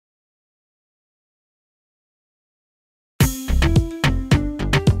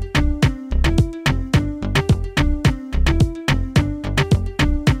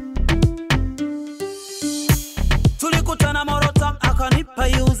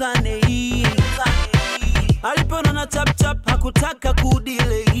alipona na chap chap hakutaka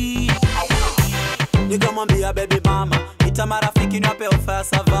kudelay. Nikamwambia baby mama, ita marafiki niwape ofa ya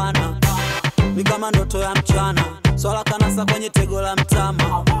savana. Ni kama ndoto ya mchana, swala kanasa kwenye tego la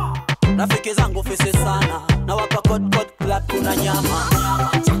mtama. Rafiki zangu fese sana, na wapa code club kuna nyama.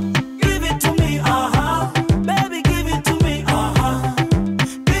 Give it to me, baby give it to me,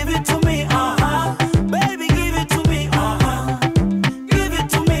 give it to me, baby give it to me, give it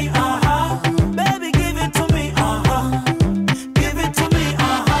to me, baby give it to me, give it to me,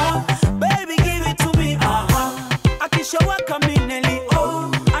 baby give it to me, akishawaka mineli,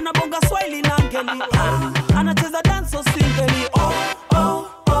 anabonga swahili na ngeli, anacheza dance singeli,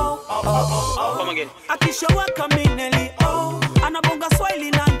 akishawaka mineli, anabonga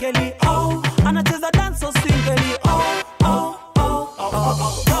swahili na ngeli, anacheza dance singeli,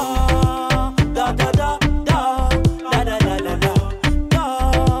 da da da da da da da da da,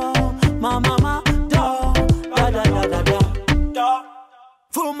 mama da da da da da da.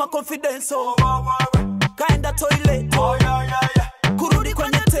 Full my confidence, kaenda toilet, kurudi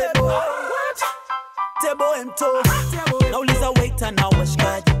kwenye table, table emto, nauliza waiter na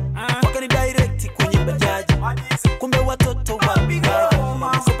washikaji, wakani direct kwenye bajaji, kumbe watoto wa bigaji,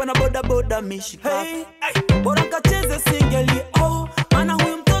 sopa na boda boda mishikaki, bora kacheze singeli, ana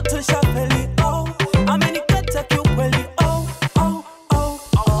huyu mtoto shapeli, amenikata kiukweli,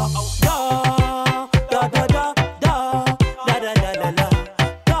 da da da da da da da da da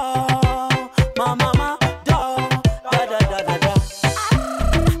da, mama da da da da da da.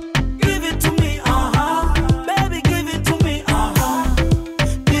 Give it to me, baby give it to me,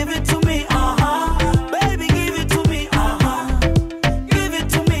 give it to me, baby give it to me, give it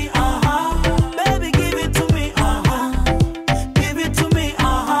to me, baby give it to me, give it to me,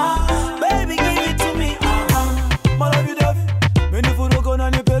 baby give it to me, malavidavi, meni furugo na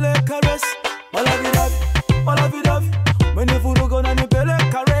nipele caress, malavidavi, meni furugo na nipele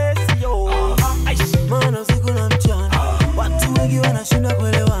caress, yo. Mana usiku na mchana, watu wengi wanashinda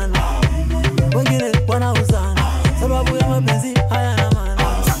kuelewana, wengine wanauzana, sababu ya mapenzi hayana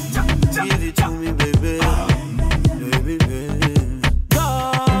maana. Give it to me baby, baby baby.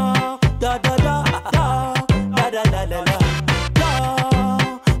 Da da da da da da da da da da,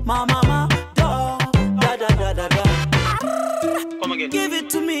 mama da da da da da da. Give it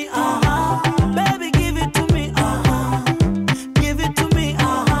to me,